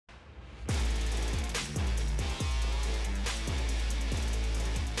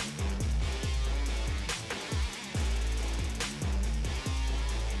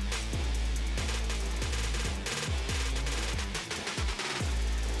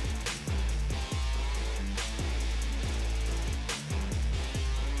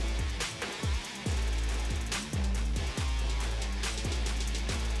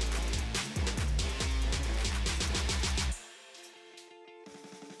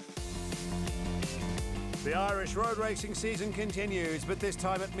The Irish road racing season continues, but this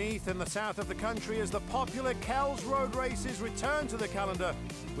time at Meath in the south of the country as the popular Kells Road Races return to the calendar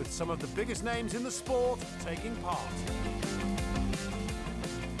with some of the biggest names in the sport taking part.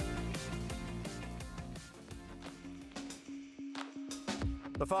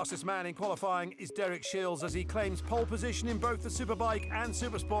 The fastest man in qualifying is Derek Shields as he claims pole position in both the Superbike and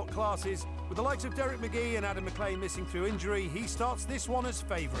Supersport classes. With the likes of Derek McGee and Adam McLean missing through injury, he starts this one as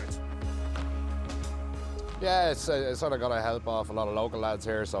favourite. Yeah, it's sort of got a help off a lot of local lads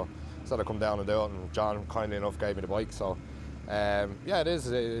here, so sort of come down and do it, and John kindly enough gave me the bike, so yeah, it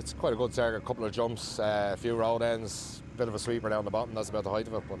is. It's quite a good circuit, a couple of jumps, a few road ends, a bit of a sweeper down the bottom, that's about the height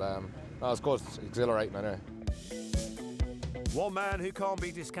of it, but no, it's good, it's exhilarating anyway. One man who can't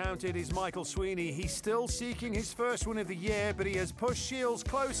be discounted is Michael Sweeney. He's still seeking his first win of the year, but he has pushed Shields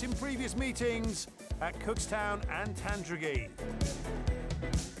close in previous meetings at Cookstown and Tandragee.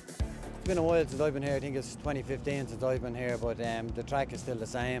 It's been a while since I've been here. I think it's 2015 since I've been here, but the track is still the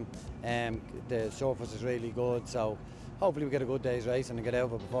same. The surface is really good, so hopefully we get a good day's racing and get out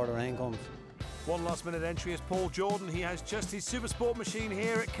of it before the rain comes. One last-minute entry is Paul Jordan. He has just his Supersport machine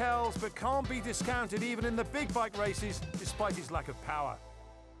here at Kells, but can't be discounted even in the big bike races, despite his lack of power.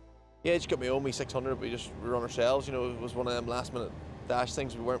 Yeah, just got me home, 600, but we just run ourselves. You know, it was one of them last-minute dash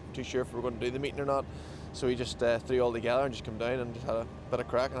things. We weren't too sure if we were going to do the meeting or not, so we just threw all together and just come down and just had a bit of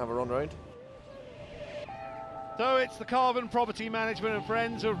crack and have a run round. So it's the Carven Property Management and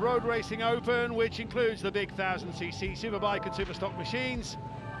Friends of Road Racing Open, which includes the big 1000cc Superbike and Superstock machines.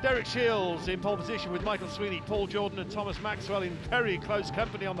 Derek Shields in pole position with Michael Sweeney, Paul Jordan and Thomas Maxwell in very close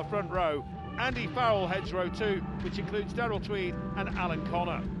company on the front row. Andy Farrell heads row 2, which includes Darryl Tweed and Alan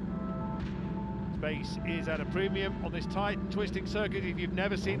Connor. Space is at a premium on this tight and twisting circuit. If you've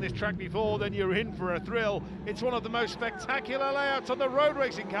never seen this track before, then you're in for a thrill. It's one of the most spectacular layouts on the road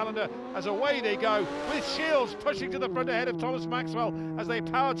racing calendar as away they go, with Shields pushing to the front ahead of Thomas Maxwell as they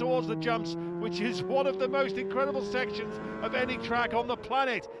power towards the jumps, which is one of the most incredible sections of any track on the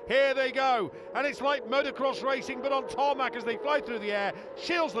planet. Here they go, and it's like motocross racing but on tarmac as they fly through the air.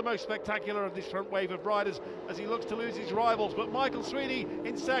 Shields the most spectacular of this front wave of riders as he looks to lose his rivals, but Michael Sweeney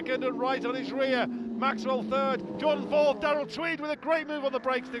in second and right on his rear. Maxwell third, Jordan fourth, Darryl Tweed with a great move on the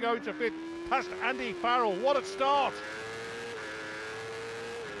brakes to go into fifth, past Andy Farrell. What a start!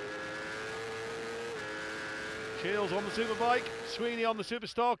 Shields on the Superbike, Sweeney on the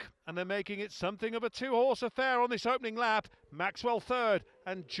Superstock, and they're making it something of a two-horse affair on this opening lap. Maxwell third,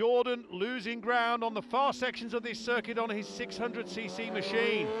 and Jordan losing ground on the far sections of this circuit on his 600cc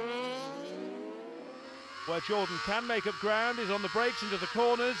machine. Where Jordan can make up ground is on the brakes into the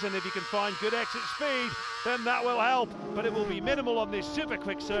corners, and if he can find good exit speed, then that will help, but it will be minimal on this super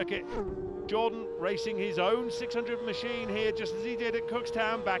quick circuit. Jordan racing his own 600 machine here, just as he did at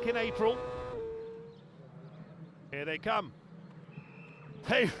Cookstown back in April. Here they come.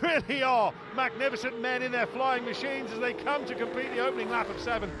 They really are magnificent men in their flying machines as they come to complete the opening lap of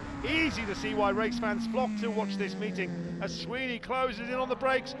 7. Easy to see why race fans flock to watch this meeting as Sweeney closes in on the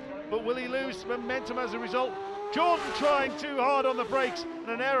brakes, but will he lose momentum as a result? Jordan trying too hard on the brakes, and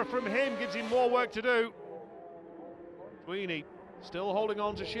an error from him gives him more work to do. Sweeney still holding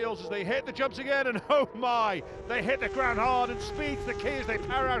on to Shields as they hit the jumps again, and oh my, they hit the ground hard, and speed's the key as they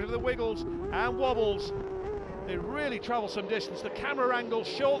power out of the wiggles and wobbles. They really travel some distance. The camera angle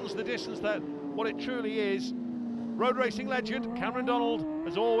shortens the distance that what it truly is. Road racing legend Cameron Donald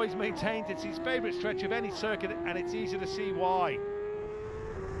has always maintained it's his favourite stretch of any circuit, and it's easy to see why.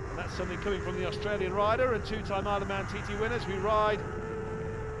 And that's something coming from the Australian rider and two-time Isle of Man TT winners. We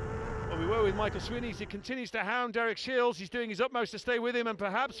were with Michael Sweeney as he continues to hound Derek Shields. He's doing his utmost to stay with him and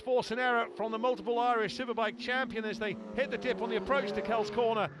perhaps force an error from the multiple Irish Superbike champion as they hit the dip on the approach to Kells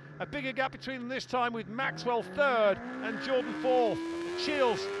Corner. A bigger gap between them this time with Maxwell third and Jordan fourth.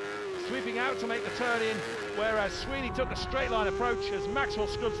 Shields sweeping out to make the turn in, whereas Sweeney took a straight line approach as Maxwell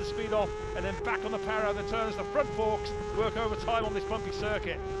scuds the speed off and then back on the power of the turn as the front forks work over time on this bumpy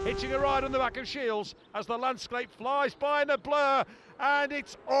circuit. Hitching a ride on the back of Shields as the landscape flies by in a blur, and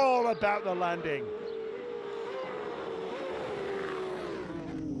it's all about the landing.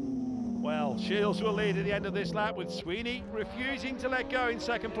 Well, Shields will lead at the end of this lap with Sweeney refusing to let go in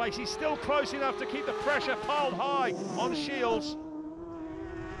second place. He's still close enough to keep the pressure piled high on Shields.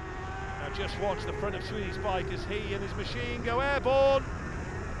 Now just watch the front of Sweeney's bike as he and his machine go airborne.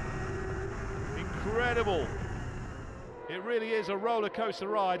 Incredible. It really is a roller coaster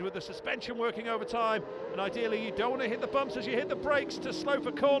ride with the suspension working over time, and ideally you don't want to hit the bumps as you hit the brakes to slow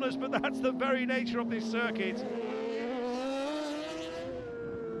for corners, but that's the very nature of this circuit.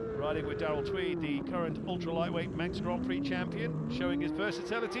 Riding with Darryl Tweed, the current ultra lightweight Manx Grand Prix champion, showing his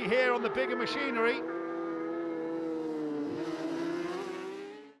versatility here on the bigger machinery.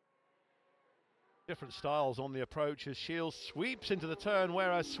 Different styles on the approach as Shields sweeps into the turn,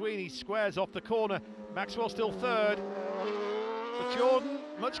 whereas Sweeney squares off the corner. Maxwell still third. But Jordan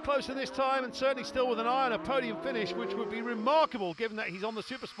much closer this time, and certainly still with an eye on a podium finish, which would be remarkable given that he's on the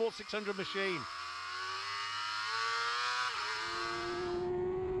Supersport 600 machine.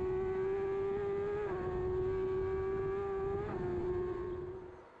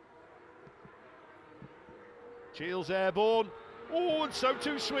 Shields airborne. Oh, and so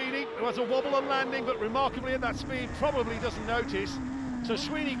too Sweeney, who has a wobble on landing, but remarkably at that speed probably doesn't notice. So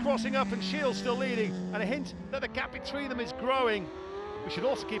Sweeney crossing up and Shields still leading, and a hint that the gap between them is growing. We should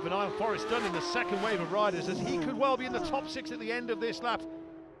also keep an eye on Forrest Dunn in the second wave of riders, as he could well be in the top 6 at the end of this lap.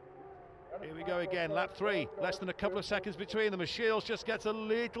 Here we go again, lap 3, less than a couple of seconds between them as Shields just gets a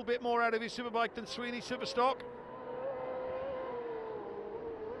little bit more out of his superbike than Sweeney's superstock.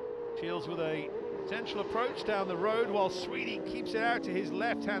 Shields with a potential approach down the road while Sweeney keeps it out to his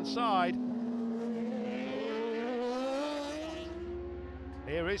left-hand side.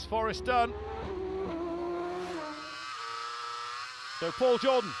 Here is Forrest Dunn. So Paul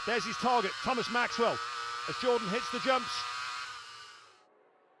Jordan, there's his target, Thomas Maxwell, as Jordan hits the jumps.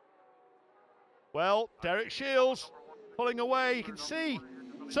 Well, Derek Shields pulling away, you can see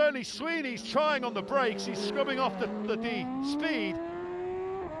certainly Sweeney's trying on the brakes, he's scrubbing off the speed.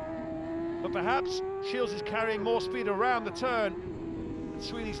 But perhaps Shields is carrying more speed around the turn, and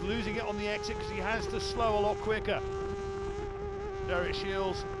Sweeney's losing it on the exit because he has to slow a lot quicker. Derek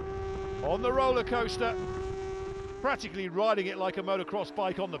Shields on the roller coaster, practically riding it like a motocross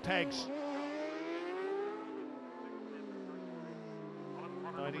bike on the pegs.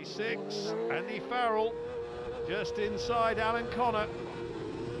 96, Andy Farrell just inside Alan Connor.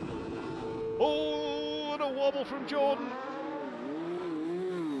 Oh, and a wobble from Jordan.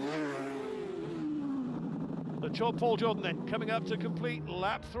 Paul Jordan then coming up to complete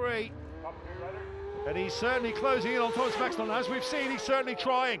lap 3. And he's certainly closing in on Thomas Maxwell. As we've seen, he's certainly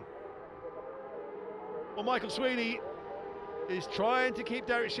trying. Well, Michael Sweeney is trying to keep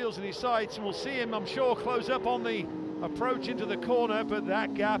Derek Shields in his sights, and we'll see him, I'm sure, close up on the approach into the corner, but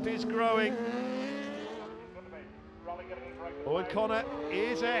that gap is growing. Owen Connor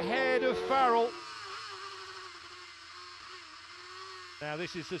is ahead of Farrell. Now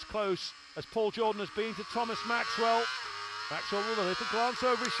this is as close as Paul Jordan has been to Thomas Maxwell. Maxwell with a little glance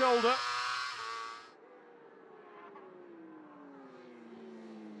over his shoulder.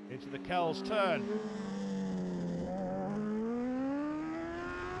 Into the Kells turn.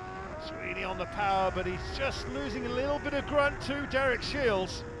 Sweeney on the power, but he's just losing a little bit of grunt to Derek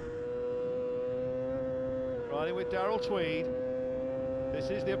Shields. Riding with Darrell Tweed. This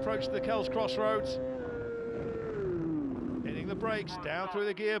is the approach to the Kells Crossroads. Hitting the brakes, down through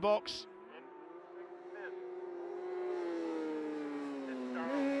the gearbox.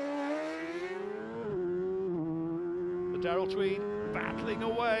 The Darrell Tweed battling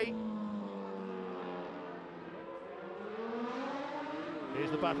away.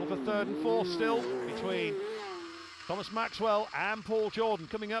 Here's the battle for third and fourth still between Thomas Maxwell and Paul Jordan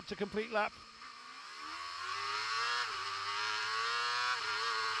coming up to complete lap.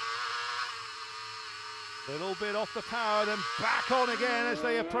 Little bit off the power, then back on again as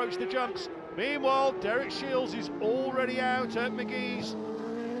they approach the jumps. Meanwhile, Derek Shields is already out at McGee's.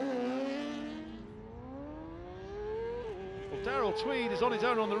 Well, Darrell Tweed is on his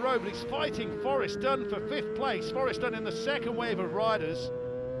own on the road, but he's fighting Forrest Dunn for 5th place. Forrest Dunn in the second wave of riders.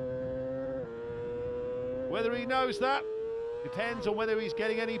 Whether he knows that depends on whether he's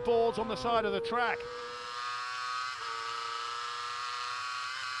getting any boards on the side of the track.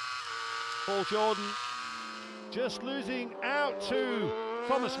 Paul Jordan just losing out to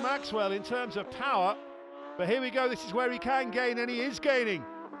Thomas Maxwell in terms of power, but here we go, this is where he can gain, and he is gaining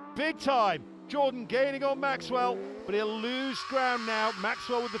big time. Jordan gaining on Maxwell, but he'll lose ground now.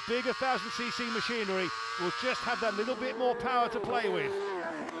 Maxwell with the big 1000cc machinery will just have that little bit more power to play with.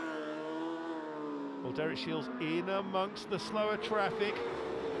 Well, Derek Shields in amongst the slower traffic.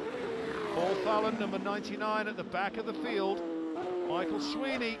 Paul Fallon, number 99, at the back of the field. Michael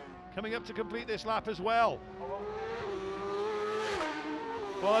Sweeney coming up to complete this lap as well.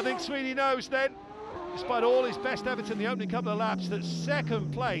 Well, I think Sweeney knows then, despite all his best efforts in the opening couple of laps, that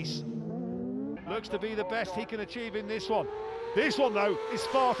second place looks to be the best he can achieve in this one. This one, though, is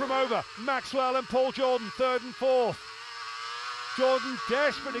far from over. Maxwell and Paul Jordan, third and fourth. Jordan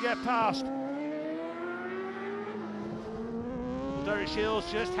desperate to get past. Derek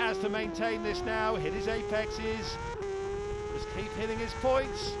Shields just has to maintain this now, hit his apexes, just keep hitting his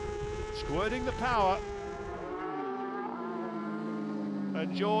points, squirting the power.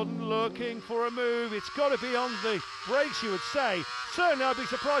 And Jordan looking for a move. It's got to be on the brakes, you would say. Certainly I'd be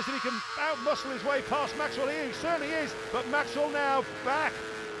surprised if he can out-muscle his way past Maxwell. He certainly is. But Maxwell now back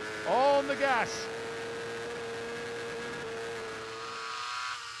on the gas.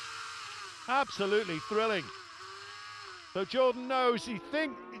 Absolutely thrilling. So Jordan knows, he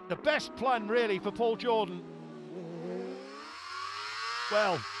thinks the best plan really for Paul Jordan,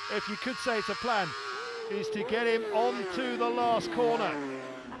 well, if you could say it's a plan, is to get him onto the last corner.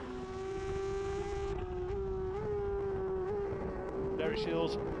 Derek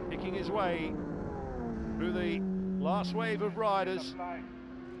Shields picking his way through the last wave of riders.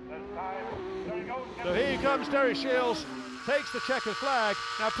 So here comes Derek Shields, takes the checkered flag.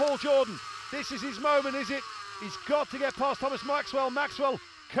 Now Paul Jordan, this is his moment, is it? He's got to get past Thomas Maxwell. Maxwell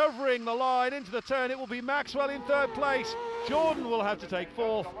covering the line into the turn. It will be Maxwell in third place. Jordan will have to take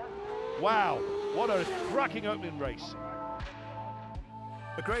fourth. Wow, what a cracking opening race.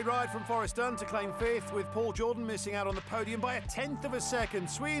 A great ride from Forrest Dunn to claim fifth, with Paul Jordan missing out on the podium by 1/10 of a second.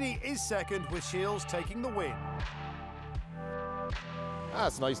 Sweeney is second, with Shields taking the win.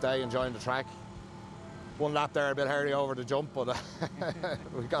 It's a nice day, enjoying the track. One lap there a bit early over the jump, but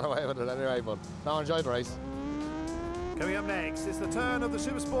we got away with it anyway. But no, enjoyed the race. Coming up next, it's the turn of the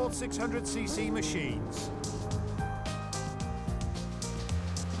Supersport 600cc machines.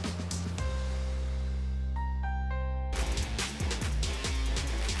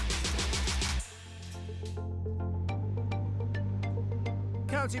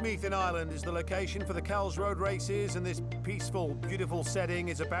 County Meath in Ireland is the location for the Kells Road Races, and this peaceful, beautiful setting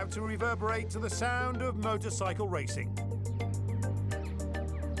is about to reverberate to the sound of motorcycle racing.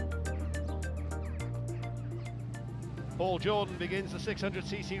 Paul Jordan begins the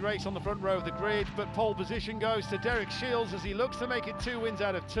 600cc race on the front row of the grid, but pole position goes to Derek Shields as he looks to make it 2 wins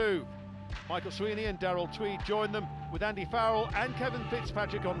out of 2. Michael Sweeney and Darrell Tweed join them, with Andy Farrell and Kevin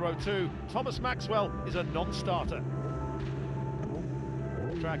Fitzpatrick on row 2. Thomas Maxwell is a non-starter.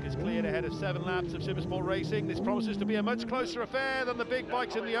 The track is cleared ahead of 7 laps of Supersport racing. This promises to be a much closer affair than the big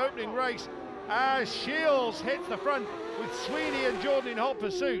bikes in the opening race, as Shields hits the front with Sweeney and Jordan in hot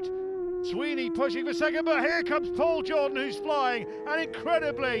pursuit. Sweeney pushing for second, but here comes Paul Jordan, who's flying and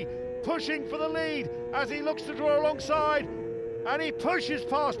incredibly pushing for the lead as he looks to draw alongside, and he pushes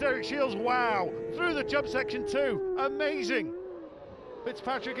past Derek Shields. Wow, through the jump section too, amazing.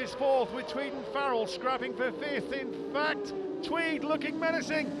 Fitzpatrick is fourth, with Tweed and Farrell scrapping for fifth. In fact, Tweed looking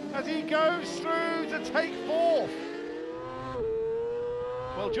menacing as he goes through to take fourth.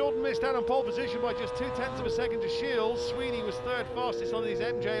 Well, Jordan missed out on pole position by just 0.2 of a second to Shields. Sweeney was third fastest on his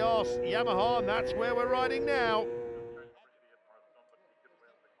MJR Yamaha, and that's where we're riding now.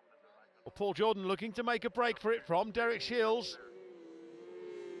 Well, Paul Jordan looking to make a break for it from Derek Shields.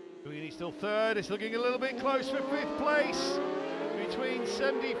 Sweeney still third. It's looking a little bit close for fifth place between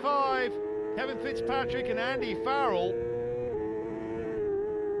 75, Kevin Fitzpatrick and Andy Farrell.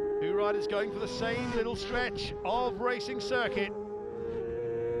 2 riders going for the same little stretch of racing circuit.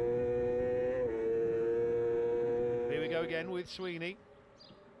 Go again with Sweeney.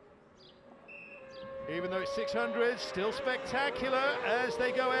 Even though it's 600, still spectacular as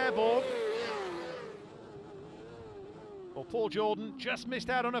they go airborne. Well, Paul Jordan just missed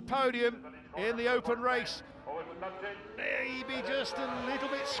out on a podium in the open race. Maybe just a little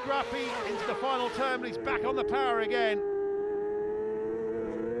bit scrappy into the final turn, but he's back on the power again.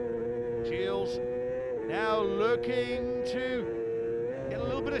 Shields now looking to get a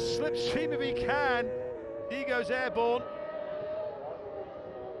little bit of slipstream if he can. He goes airborne,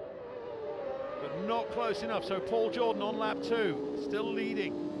 but not close enough. So Paul Jordan on lap 2, still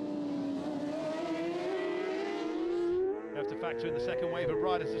leading. You have to factor in the second wave of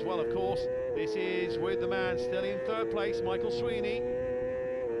riders as well, of course. This is with the man still in third place, Michael Sweeney.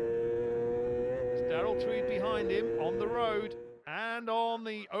 There's Darrell Tweed behind him on the road and on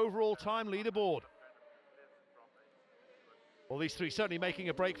the overall time leaderboard. Well, these 3 certainly making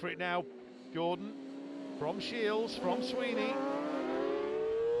a break for it now. Jordan from Shields, from Sweeney.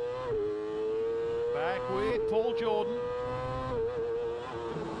 Back with Paul Jordan.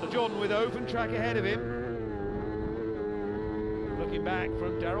 So Jordan with open track ahead of him. Looking back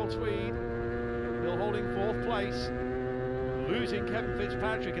from Darrell Tweed, still holding 4th place. Losing Kevin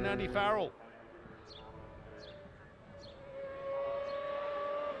Fitzpatrick and Andy Farrell.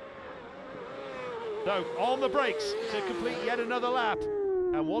 So on the brakes to complete yet another lap.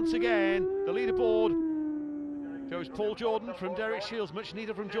 And once again, the leaderboard shows Paul Jordan from Derek Shields, much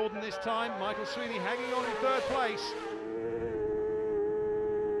needed from Jordan this time. Michael Sweeney hanging on in 3rd place.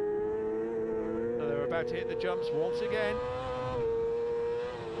 So they're about to hit the jumps once again.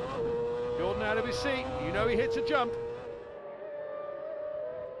 Jordan out of his seat, you know he hits a jump.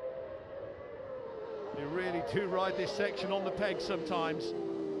 They really do ride this section on the peg sometimes.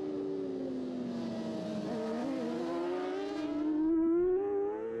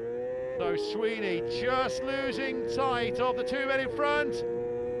 So Sweeney just losing sight of the two men in front.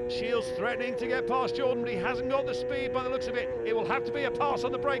 Shields threatening to get past Jordan, but he hasn't got the speed by the looks of it. It will have to be a pass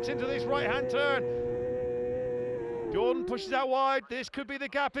on the brakes into this right-hand turn. Jordan pushes out wide. This could be the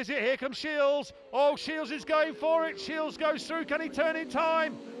gap, is it? Here comes Shields. Oh, Shields is going for it. Shields goes through. Can he turn in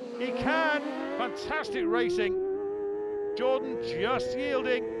time? He can. Fantastic racing. Jordan just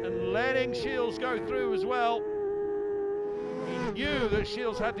yielding and letting Shields go through as well. He knew that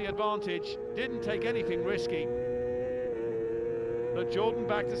Shields had the advantage, didn't take anything risky. But Jordan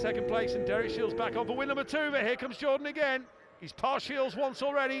back to second place and Derek Shields back on for win number 2, but here comes Jordan again. He's passed Shields once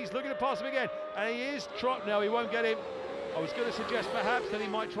already, he's looking to pass him again, and he is no, he won't get him. I was going to suggest perhaps that he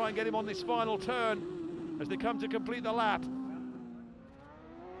might try and get him on this final turn as they come to complete the lap.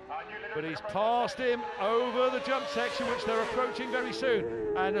 But he's passed him over the jump section, which they're approaching very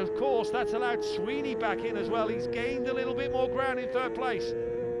soon. And of course, that's allowed Sweeney back in as well. He's gained a little bit more ground in third place.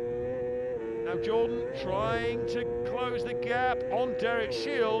 Now Jordan trying to close the gap on Derek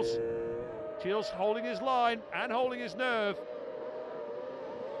Shields. Shields holding his line and holding his nerve.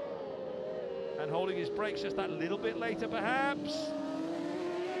 And holding his brakes just that little bit later, perhaps.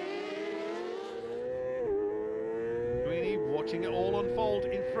 Sweeney watching it all unfold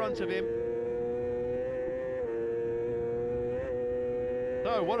in front of him.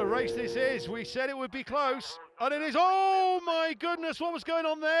 So, what a race this is. We said it would be close, and it is. Oh my goodness, what was going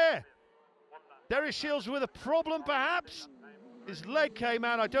on there? Derek Shields with a problem, perhaps? His leg came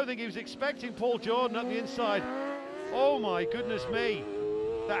out. I don't think he was expecting Paul Jordan up the inside. Oh my goodness me.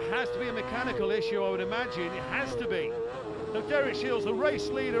 That has to be a mechanical issue, I would imagine. It has to be. Now Derek Shields, the race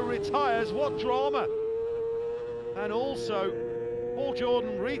leader, retires. What drama. And also, Paul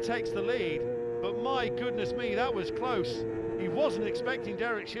Jordan retakes the lead. But my goodness me, that was close. He wasn't expecting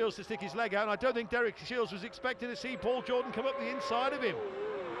Derek Shields to stick his leg out, and I don't think Derek Shields was expecting to see Paul Jordan come up the inside of him.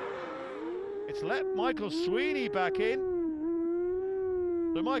 It's let Michael Sweeney back in.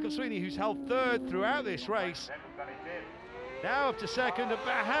 So Michael Sweeney, who's held third throughout this race, now up to second, and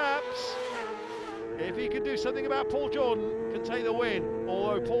perhaps, if he can do something about Paul Jordan, can take the win.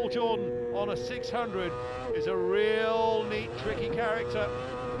 Although Paul Jordan on a 600 is a real neat, tricky character.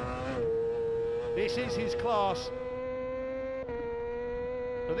 This is his class.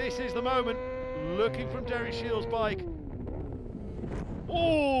 So this is the moment, looking from Derek Shields' bike.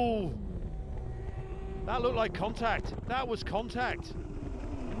 Oh! That looked like contact. That was contact.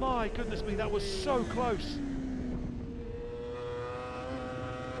 My goodness me, that was so close.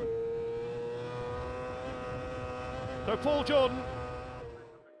 So Paul Jordan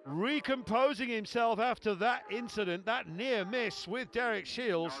recomposing himself after that incident, that near miss with Derek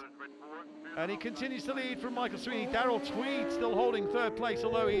Shields. And he continues to lead from Michael Sweeney. Darrell Tweed still holding third place,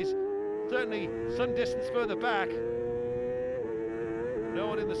 although he's certainly some distance further back. No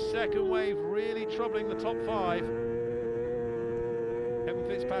one in the second wave really troubling the top 5. Kevin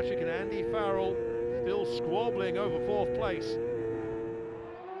Fitzpatrick and Andy Farrell still squabbling over 4th place.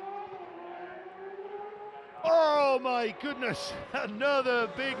 Oh my goodness, another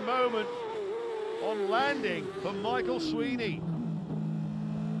big moment on landing for Michael Sweeney.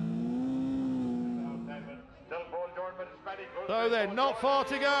 So then, not far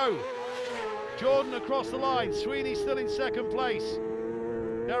to go. Jordan across the line, Sweeney still in second place.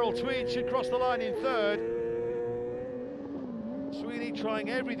 Darrell Tweed should cross the line in third. Sweeney trying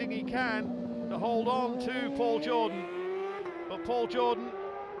everything he can to hold on to Paul Jordan. But Paul Jordan,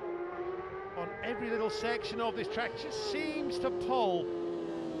 on every little section of this track, just seems to pull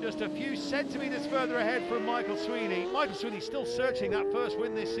just a few centimetres further ahead from Michael Sweeney. Michael Sweeney still searching that first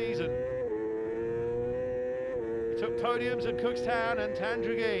win this season. He took podiums at Cookstown and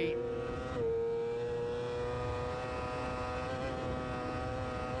Tandragee.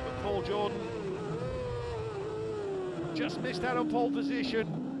 But Paul Jordan just missed out on pole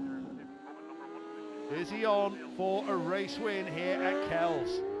position. Is he on for a race win here at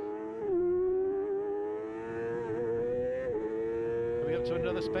Kells? Coming up to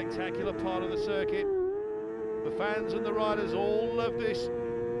another spectacular part of the circuit. The fans and the riders all love this.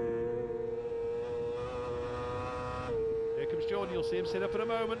 Here comes Jordan, you'll see him sit up in a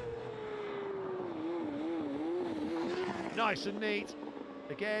moment. Nice and neat.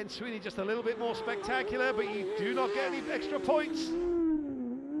 Again, Sweeney just a little bit more spectacular, but you do not get any extra points.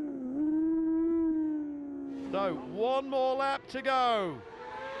 So, one more lap to go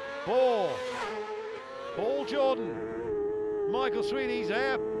for Paul Jordan. Michael Sweeney's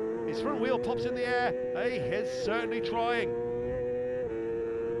there. His front wheel pops in the air. He is certainly trying.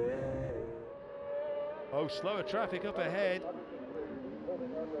 slower traffic up ahead.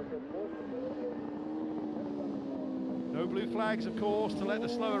 No blue flags, of course, to let the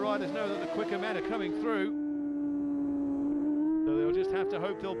slower riders know that the quicker men are coming through. So they'll just have to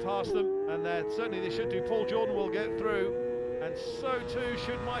hope they'll pass them, and certainly they should do. Paul Jordan will get through, and so too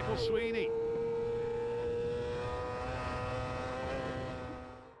should Michael Sweeney.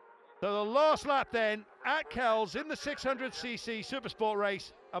 So the last lap then at Kells in the 600cc Supersport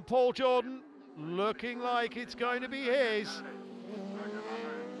race, and Paul Jordan looking like it's going to be his.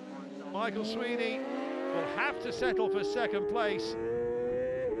 Michael Sweeney will have to settle for second place.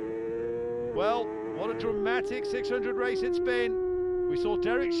 Well, what a dramatic 600 race it's been. We saw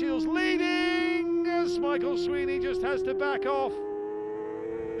Derek Shields leading as Michael Sweeney just has to back off.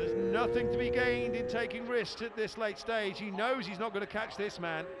 There's nothing to be gained in taking risks at this late stage. He knows he's not going to catch this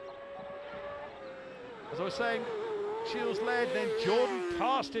man. As I was saying, Shields led, then Jordan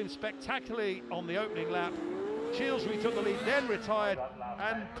passed him spectacularly on the opening lap. Shields retook the lead, then retired,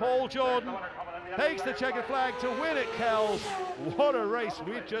 and Paul Jordan takes the checkered flag to win at Kells. What a race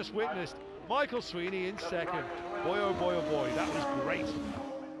we've just witnessed. Michael Sweeney in second. Boy, oh boy, oh boy, that was great.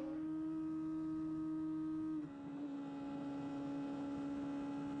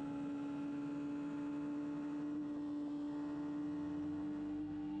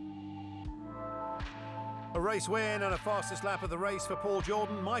 A race win and a fastest lap of the race for Paul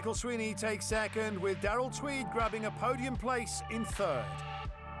Jordan. Michael Sweeney takes second, with Daryl Tweed grabbing a podium place in third.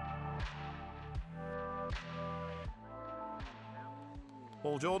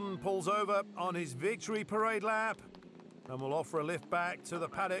 Paul Jordan pulls over on his victory parade lap and will offer a lift back to the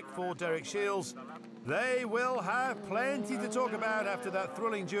paddock for Derek Shields. They will have plenty to talk about after that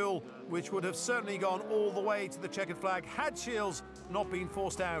thrilling duel, which would have certainly gone all the way to the checkered flag had Shields not been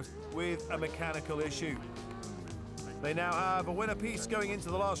forced out with a mechanical issue. They now have a winner piece going into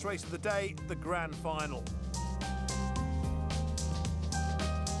the last race of the day, the grand final.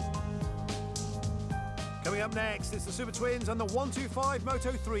 Coming up next, it's the Super Twins and the 125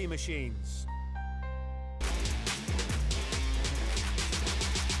 Moto3 machines.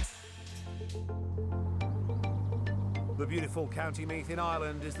 The beautiful County Meath in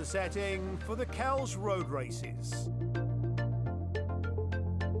Ireland is the setting for the Kells Road Races.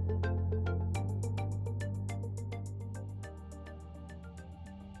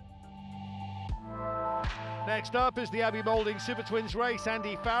 Next up is the Abbey Moulding Super Twins race.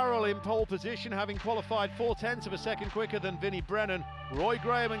 Andy Farrell in pole position, having qualified 0.4 of a second quicker than Vinnie Brennan. Roy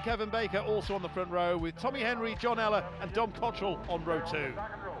Graham and Kevin Baker also on the front row, with Tommy Henry, John Ella and Dom Cottrell on row 2.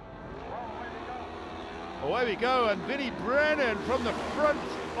 Away we go, and Vinnie Brennan from the front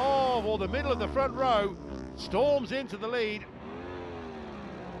of, or the middle of the front row, storms into the lead.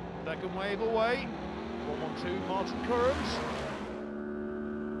 Second wave away. 1-1-2, Martin Currams.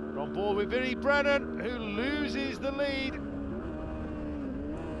 We're on board with Vinnie Brennan, who loses the lead.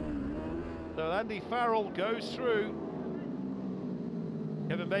 So Andy Farrell goes through.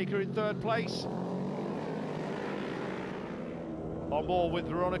 Kevin Baker in third place. On board with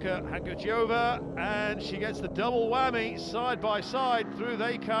Veronika Hangachiova, and she gets the double whammy, side by side, through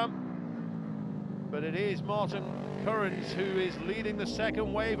they come. But it is Martin Currans who is leading the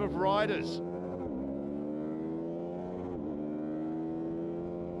second wave of riders.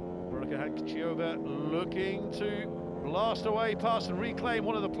 Veronika Hangachiova looking to blast away past and reclaim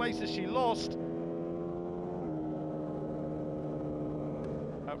one of the places she lost.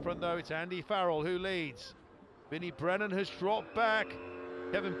 Out front though, it's Andy Farrell who leads. Vinnie Brennan has dropped back.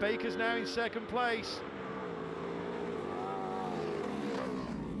 Kevin Baker's now in second place.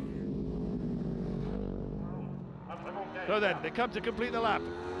 So then, they come to complete the lap.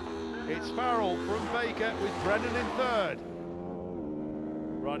 It's Farrell from Baker with Brennan in third.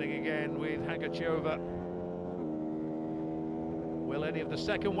 Riding again with Hangachiova. Will any of the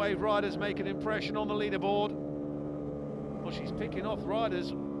second wave riders make an impression on the leaderboard? Well, she's picking off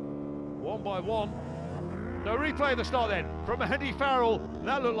riders one by one. No, replay of the start then from Andy Farrell.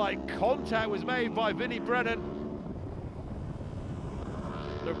 That looked like contact was made by Vinnie Brennan.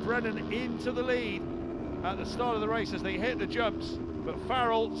 So Brennan into the lead at the start of the race as they hit the jumps, but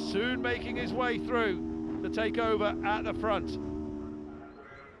Farrell soon making his way through to take over at the front.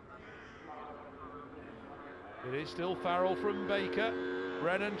 It is still Farrell from Baker.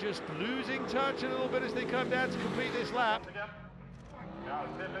 Brennan just losing touch a little bit as they come down to complete this lap.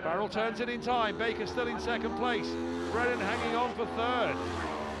 Farrell turns it in time. Baker still in second place. Brennan hanging on for third.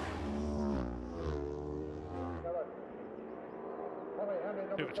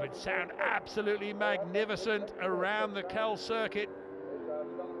 Super Twins sound absolutely magnificent around the Kells circuit.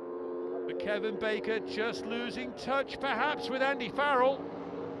 But Kevin Baker just losing touch perhaps with Andy Farrell.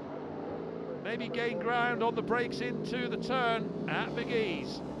 maybe gain ground on the brakes into the turn at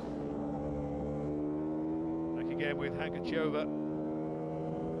McGee's. Back again with Hankachova.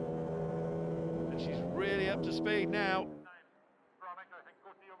 And she's really up to speed now.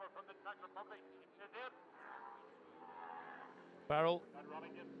 Farrell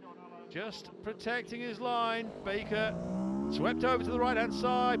just protecting his line. Baker swept over to the right-hand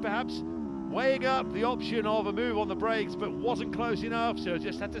side, perhaps weighing up the option of a move on the brakes, but wasn't close enough, so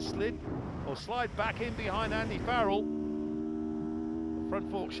just had to slide back in behind Andy Farrell. The front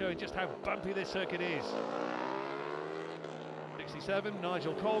fork showing just how bumpy this circuit is. 67,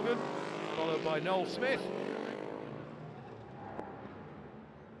 Nigel Colgan, followed by Noel Smith.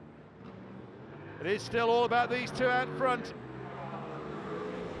 It is still all about these two out front.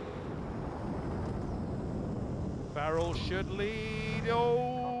 Farrell should lead.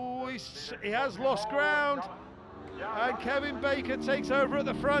 Oh, he has lost ground. And Kevin Baker takes over at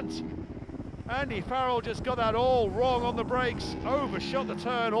the front. Andy Farrell just got that all wrong on the brakes. Overshot the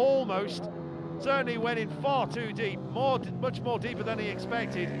turn almost. Certainly went in far too deep. Much more deeper than he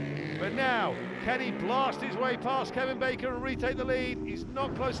expected. But now, can he blast his way past Kevin Baker and retake the lead? He's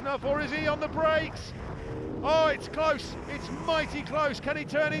not close enough, or is he on the brakes? Oh, it's close. It's mighty close. Can he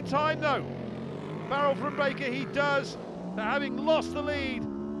turn in time though? Farrell from Baker, he does. So having lost the lead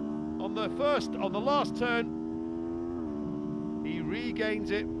on the last turn, he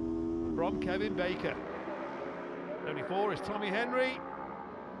regains it from Kevin Baker. 74 is Tommy Henry.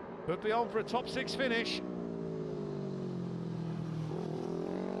 Could be on for a top 6 finish.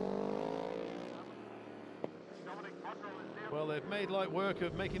 Well, they've made light work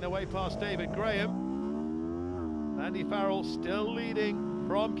of making their way past David Graham. Andy Farrell still leading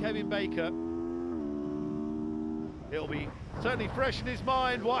from Kevin Baker. It'll be certainly fresh in his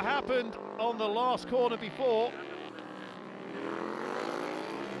mind what happened on the last corner before.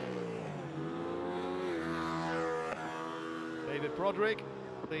 David Broderick,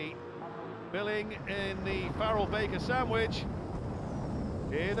 the filling in the Farrell-Baker sandwich.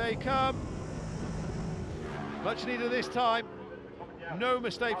 Here they come. Much needed this time. No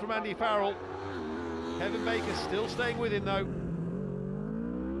mistake from Andy Farrell. Kevin Baker still staying with him though.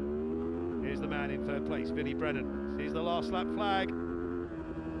 Here's the man in third place, Vinnie Brennan. Sees the last lap flag.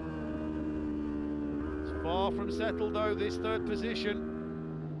 It's far from settled though, this third position.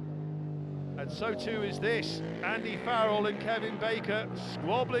 And so too is this. Andy Farrell and Kevin Baker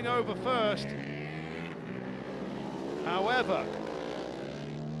squabbling over first. However,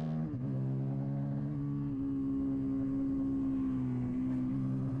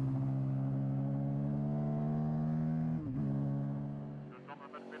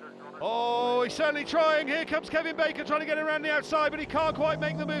 oh, he's certainly trying. Here comes Kevin Baker trying to get around the outside, but he can't quite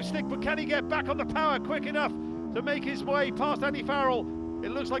make the move stick. But can he get back on the power quick enough to make his way past Andy Farrell? It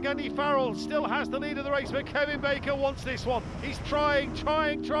looks like Andy Farrell still has the lead of the race, but Kevin Baker wants this one. He's trying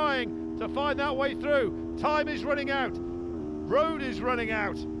to find that way through. Time is running out. Road is running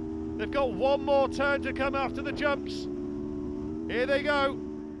out. They've got one more turn to come after the jumps. Here they go.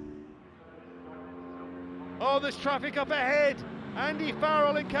 Oh, there's traffic up ahead. Andy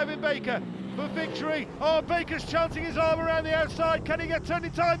Farrell and Kevin Baker for victory. Oh, Baker's chanting his arm around the outside. Can he get turned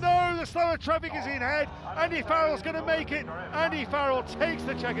in time? No, the slower traffic is in head. Andy Farrell's going to make it. Andy Farrell takes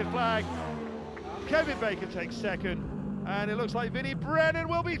the checkered flag. Kevin Baker takes second. And it looks like Vinnie Brennan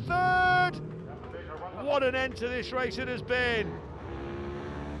will be third. What an end to this race it has been.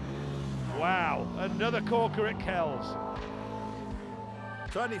 Wow, another corker at Kells.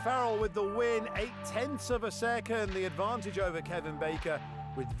 Andy Farrell with the win, 0.8 of a second, the advantage over Kevin Baker,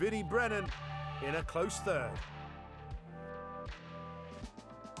 with Vinnie Brennan in a close third.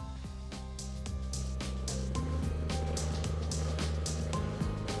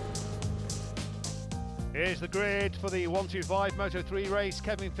 Here's the grid for the 125 Moto3 race.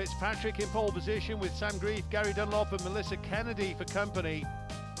 Kevin Fitzpatrick in pole position with Sam Grief, Gary Dunlop and Melissa Kennedy for company.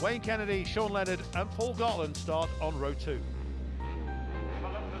 Wayne Kennedy, Sean Leonard and Paul Gotland start on row 2.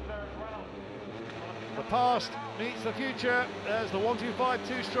 The past meets the future as the 125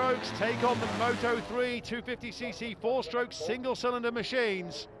 two-strokes take on the Moto3 250cc four-stroke single-cylinder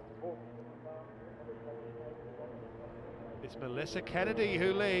machines. It's Melissa Kennedy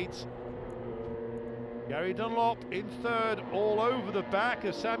who leads. Gary Dunlop in third, all over the back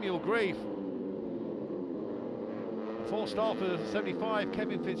of Samuel Grief. Fourth start for 75,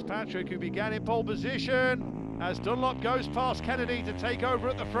 Kevin Fitzpatrick, who began in pole position as Dunlop goes past Kennedy to take over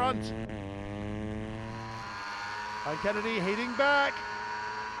at the front. And Kennedy heading back.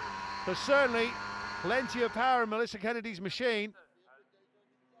 There's certainly plenty of power in Melissa Kennedy's machine.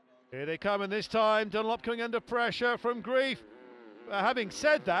 Here they come, and this time Dunlop coming under pressure from Grief. Having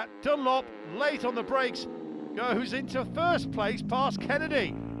said that, Dunlop, late on the brakes, goes into first place past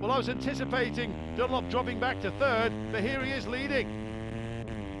Kennedy. Well, I was anticipating Dunlop dropping back to third, but here he is leading.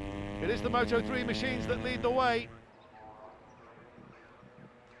 It is the Moto3 machines that lead the way.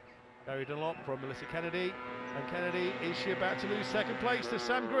 Gary Dunlop from Melissa Kennedy, and Kennedy, is she about to lose second place to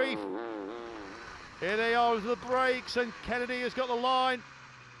Sam Grief? Here they are with the brakes, and Kennedy has got the line.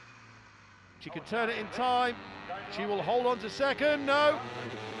 She can turn it in time. She will hold on to second. No.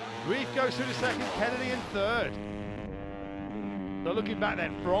 Grief goes through to second, Kennedy in third. So looking back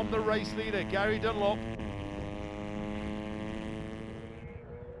then from the race leader, Gary Dunlop.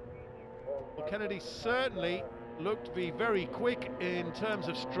 Well, Kennedy certainly looked to be very quick in terms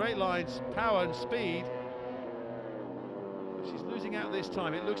of straight lines, power and speed. But she's losing out this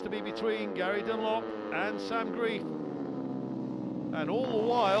time. It looks to be between Gary Dunlop and Sam Grief. And all the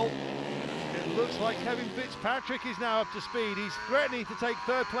while, it looks like Kevin Fitzpatrick is now up to speed. He's threatening to take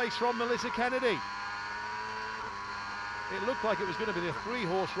third place from Melissa Kennedy. It looked like it was going to be a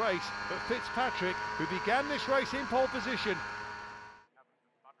three-horse race, but Fitzpatrick, who began this race in pole position,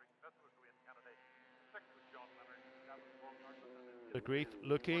 the Grief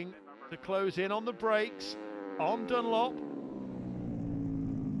looking to close in on the brakes on Dunlop,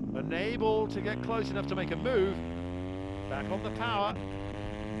 unable to get close enough to make a move. Back on the power.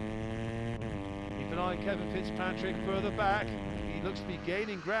 Keep an eye on Kevin Fitzpatrick further back. He looks to be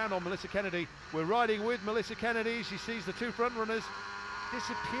gaining ground on Melissa Kennedy. We're riding with Melissa Kennedy. She sees the two front runners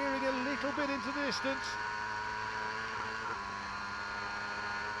disappearing a little bit into the distance.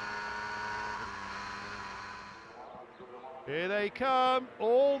 Here they come,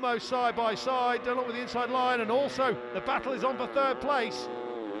 almost side by side. Dunlop with the inside line, and also the battle is on for third place.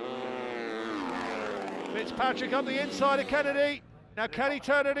 Fitzpatrick up the inside of Kennedy. Now can he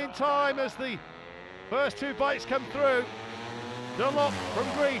turn it in time as the first two bikes come through? Dunlop from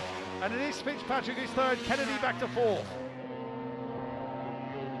Grief, and it is Fitzpatrick who's third, Kennedy back to fourth.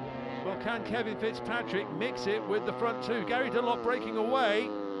 Well, can Kevin Fitzpatrick mix it with the front two? Gary Dunlop breaking away.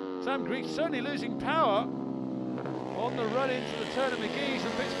 Sam Grief certainly losing power on the run into the turn of McGee's,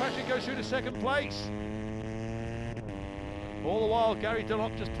 and Fitzpatrick goes through to second place. All the while, Gary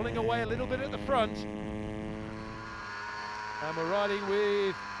Dunlop just pulling away a little bit at the front. And we're riding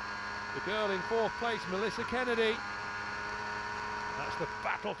with the girl in fourth place, Melissa Kennedy. That's the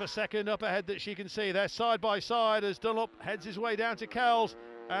battle for second up ahead that she can see. They're side by side as Dunlop heads his way down to Kells,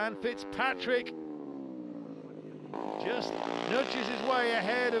 and Fitzpatrick just nudges his way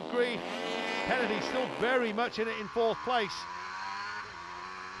ahead of Grief. Kennedy still very much in it in fourth place.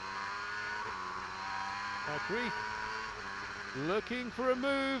 Now Grief looking for a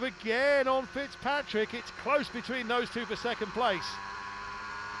move again on Fitzpatrick. It's close between those two for second place.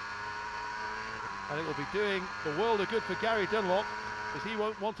 And it will be doing the world of good for Gary Dunlop, because he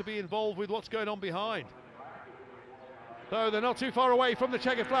won't want to be involved with what's going on behind. So they're not too far away from the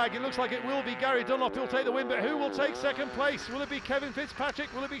checkered flag. It looks like it will be Gary Dunlop who'll take the win, but who will take second place? Will it be Kevin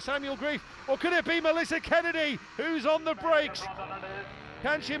Fitzpatrick? Will it be Samuel Grief? Or could it be Melissa Kennedy, who's on the brakes?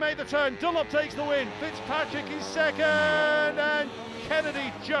 Can she make the turn? Dunlop takes the win. Fitzpatrick is second, and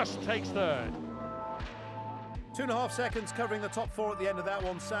Kennedy just takes third. 2.5 seconds covering the top four at the end of that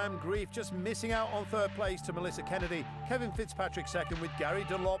one. Sam Grief just missing out on third place to Melissa Kennedy. Kevin Fitzpatrick second, with Gary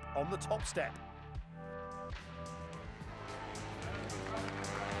Dunlop on the top step.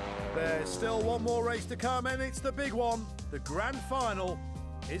 There's still one more race to come, and it's the big one. The grand final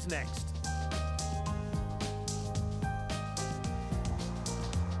is next.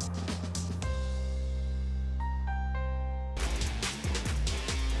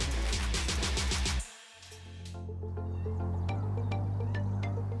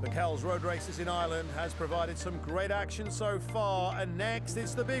 The Kells Road Races in Ireland has provided some great action so far, and next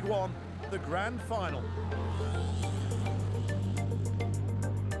it's the big one, the grand final.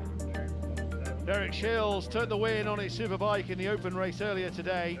 Derek Shields took the win on his superbike in the open race earlier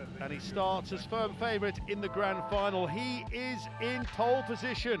today, and he starts as firm favourite in the grand final. He is in pole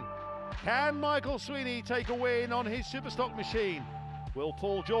position. Can Michael Sweeney take a win on his Superstock machine? Will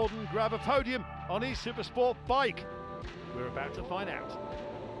Paul Jordan grab a podium on his Supersport bike? We're about to find out.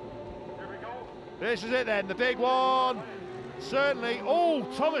 This is it then, the big one. Certainly. Oh,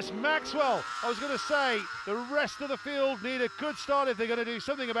 Thomas Maxwell. I was going to say, the rest of the field need a good start if they're going to do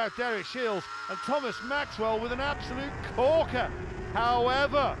something about Derek Shields. And Thomas Maxwell with an absolute corker.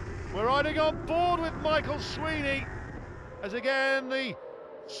 However, we're riding on board with Michael Sweeney, as again the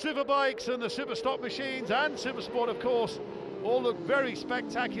Superbikes and the Superstock machines and Supersport, of course, all look very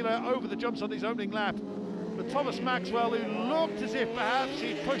spectacular over the jumps on this opening lap. But Thomas Maxwell, who looked as if perhaps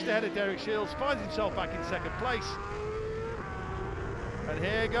he'd pushed ahead of Derek Shields, finds himself back in second place. And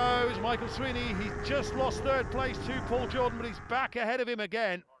here goes Michael Sweeney. He's just lost third place to Paul Jordan, but he's back ahead of him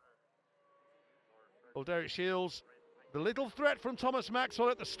again. Well, Derek Shields, the little threat from Thomas Maxwell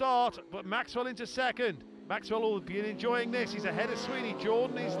at the start, but Maxwell into second. Maxwell will be enjoying this. He's ahead of Sweeney.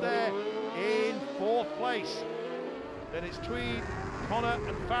 Jordan is there in fourth place. Then it's Tweed, Connor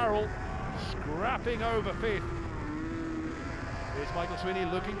and Farrell scrapping over fifth. Here's Michael Sweeney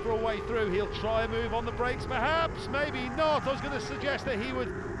looking for a way through. He'll try a move on the brakes, perhaps, maybe not. I was going to suggest that he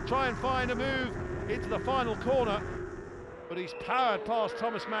would try and find a move into the final corner, but he's powered past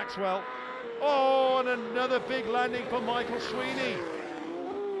Thomas Maxwell. Oh, and another big landing for Michael Sweeney.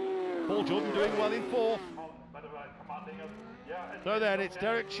 Paul Jordan doing well in fourth. So then it's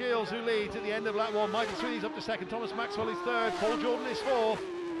Derek Shields who leads at the end of lap one. Michael Sweeney's up to second, Thomas Maxwell is third, Paul Jordan is fourth.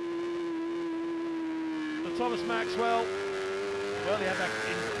 So Thomas Maxwell, well, he had that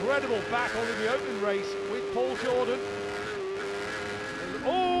incredible battle in the opening race with Paul Jordan.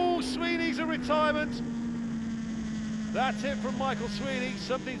 Oh, Sweeney's a retirement. That's it from Michael Sweeney.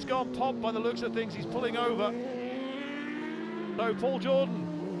 Something's gone pop by the looks of things. He's pulling over. So Paul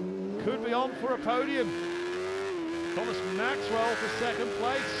Jordan could be on for a podium. Thomas Maxwell for second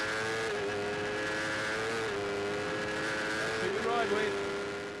place. That's who we ride with.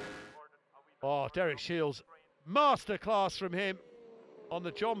 Oh, Derek Shields, masterclass from him on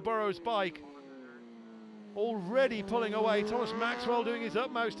the John Burroughs bike. Already pulling away. Thomas Maxwell doing his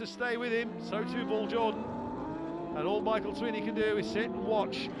utmost to stay with him. So too Paul Jordan. And all Michael Sweeney can do is sit and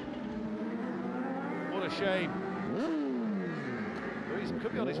watch. What a shame. He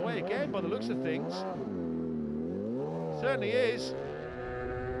could be on his way again by the looks of things. Certainly is.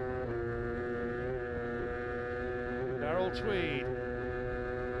 Darrell Tweed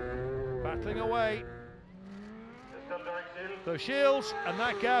battling away. So Shields, and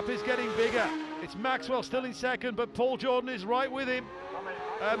that gap is getting bigger. It's Maxwell still in second, but Paul Jordan is right with him.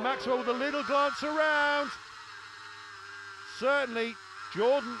 And Maxwell with a little glance around. Certainly,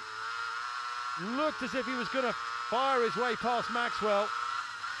 Jordan looked as if he was going to fire his way past Maxwell.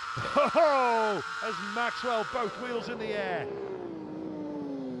 Oh, as Maxwell both wheels in the air.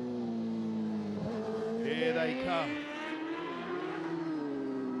 Here they come.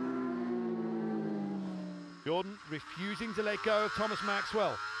 Jordan refusing to let go of Thomas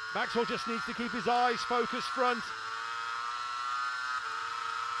Maxwell. Maxwell just needs to keep his eyes focused front.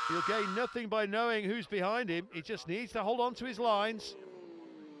 He'll gain nothing by knowing who's behind him. He just needs to hold on to his lines.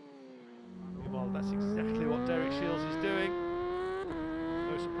 Well, that's exactly what Derek Shields is doing.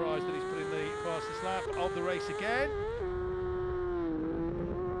 No surprise that he's put in the fastest lap of the race again.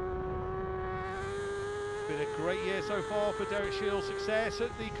 It's been a great year so far for Derek Shields' success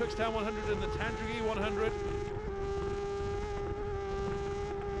at the Cookstown 100 and the Tandragee 100.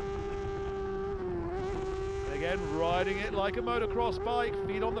 Again, riding it like a motocross bike,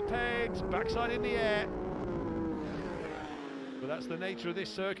 feet on the pegs, backside in the air. But that's the nature of this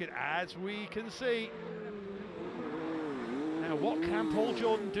circuit, as we can see. Now, what can Paul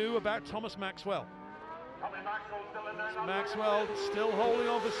Jordan do about Thomas Maxwell? Maxwell still holding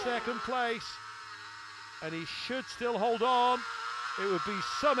on for second place, and he should still hold on. It would be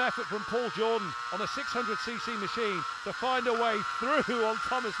some effort from Paul Jordan on a 600cc machine to find a way through on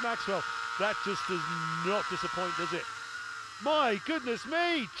Thomas Maxwell. That just does not disappoint, does it? My goodness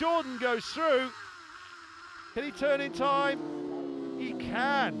me, Jordan goes through. Can he turn in time? He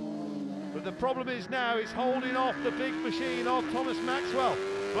can. But the problem is now he's holding off the big machine of Thomas Maxwell.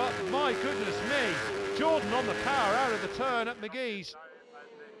 But my goodness me, Jordan on the power out of the turn at McGee's.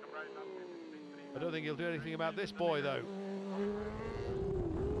 I don't think he'll do anything about this boy, though.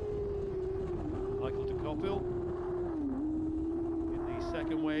 Michael de Koppel in the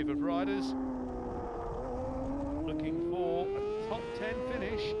second wave of riders, looking for a top 10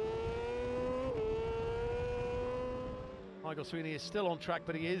 finish. Michael Sweeney is still on track,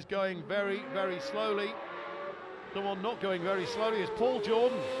 but he is going very, very slowly. Someone not going very slowly is Paul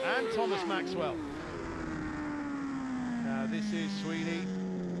Jordan and Thomas Maxwell. Now this is Sweeney.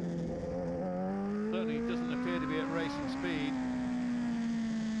 Certainly doesn't appear to be at racing speed.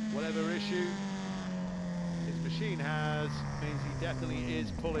 Whatever issue his machine has means he definitely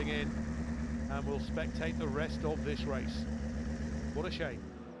is pulling in and will spectate the rest of this race. What a shame.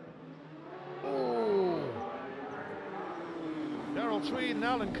 Oh! Darrell Tweed and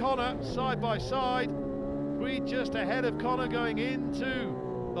Alan Connor side by side. Tweed just ahead of Connor going into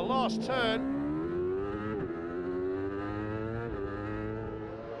the last turn.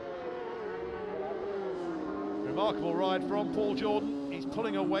 Remarkable ride from Paul Jordan. He's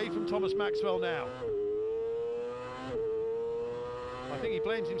pulling away from Thomas Maxwell now. I think he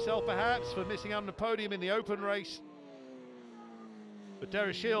blames himself perhaps for missing out on the podium in the open race. But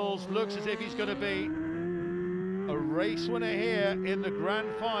Derek Shields looks as if he's going to be a race winner here in the grand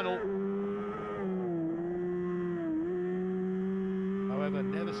final. However,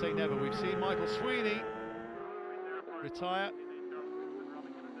 never say never. We've seen Michael Sweeney retire.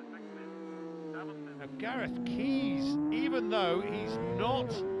 Now Gareth Keys, even though he's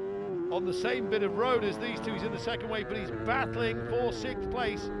not on the same bit of road as these two, he's in the second wave, but he's battling for 6th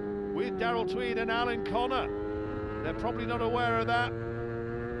place with Darrell Tweed and Alan Connor. They're probably not aware of that.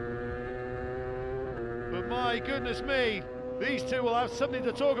 But my goodness me, these two will have something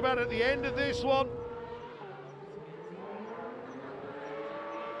to talk about at the end of this one.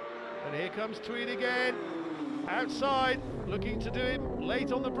 And here comes Tweed again, outside, looking to do it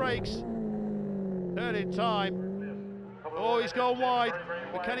late on the brakes. Turn in time. Oh, he's gone wide,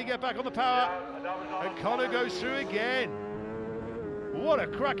 but can he get back on the power? And Connor goes through again. What a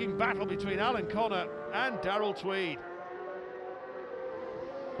cracking battle between Alan Connor and Darrell Tweed.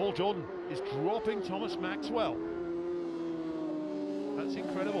 Paul Jordan is dropping Thomas Maxwell. That's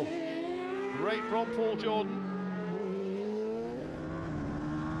incredible. Great from Paul Jordan.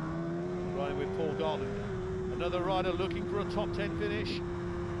 Riding with Paul Garland. Another rider looking for a top 10 finish.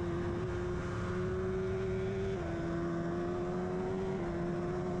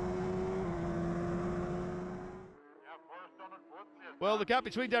 Well, the gap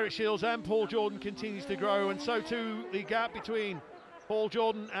between Derek Shields and Paul Jordan continues to grow, and so too the gap between Paul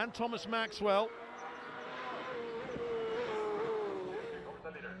Jordan and Thomas Maxwell.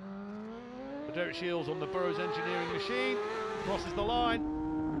 But Derek Shields on the Burroughs engineering machine crosses the line.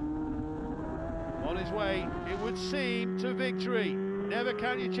 On his way, it would seem, to victory. Never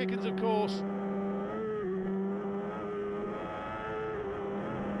count your chickens, of course.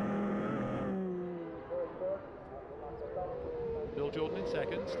 Bill Jordan in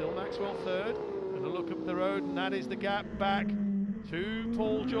second, still Maxwell third. And a look up the road, and that is the gap back to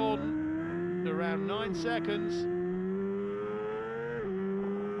Paul Jordan, around 9 seconds.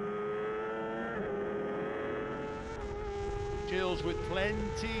 Shields with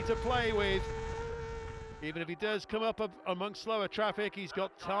plenty to play with. Even if he does come up amongst slower traffic, he's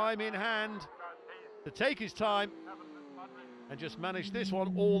got time in hand to take his time and just manage this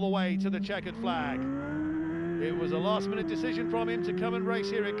one all the way to the checkered flag. It was a last-minute decision from him to come and race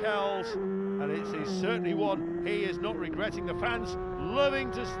here at Kells, and it's certainly one he is not regretting. The fans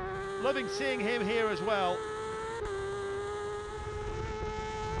loving seeing him here as well.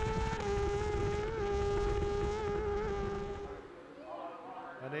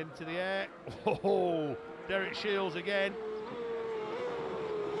 And into the air. Oh, Derek Shields again.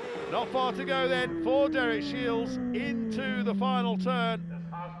 Not far to go then for Derek Shields into the final turn.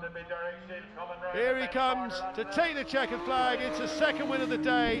 Here he comes to take the checkered flag. It's a second win of the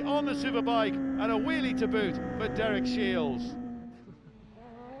day on the superbike and a wheelie to boot for Derek Shields.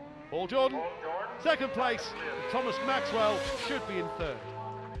 Paul Jordan, second place. Thomas Maxwell should be in third.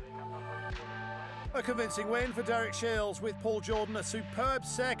 A convincing win for Derek Shields, with Paul Jordan a superb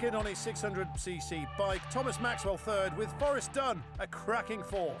second on his 600cc bike. Thomas Maxwell third, with Forrest Dunn a cracking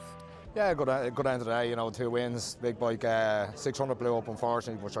fourth. Yeah, good end of the day, you know, 2 wins, big bike, 600 blew up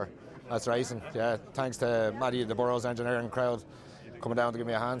unfortunately, but sure, that's racing. Yeah, thanks to Matty, the Burroughs engineering crowd, coming down to give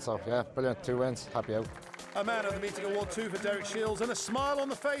me a hand, so yeah, brilliant, 2 wins, happy out. A Man of the Meeting Award 2 for Derek Shields, and a smile on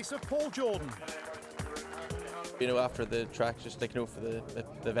the face of Paul Jordan. You know, after the track just taking over for the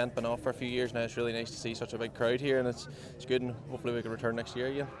event been off for a few years now, it's really nice to see such a big crowd here, and it's good, and hopefully we can return next year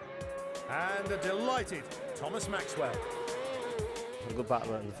again. And a delighted Thomas Maxwell. A good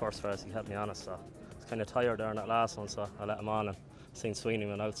battle in the first race, he kept me honest, so I was kind of tired there in that last one, so I let him on, and seen Sweeney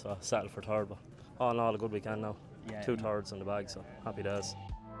went out, so I settled for third, but all in all a good weekend now. Yeah, 2 thirds in the bag, so happy days.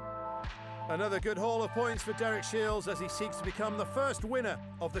 Another good haul of points for Derek Shields as he seeks to become the first winner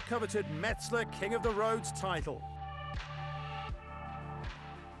of the coveted Metzler King of the Roads title.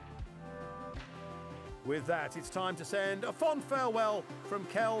 With that, it's time to send a fond farewell from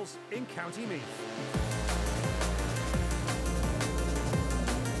Kells in County Meath.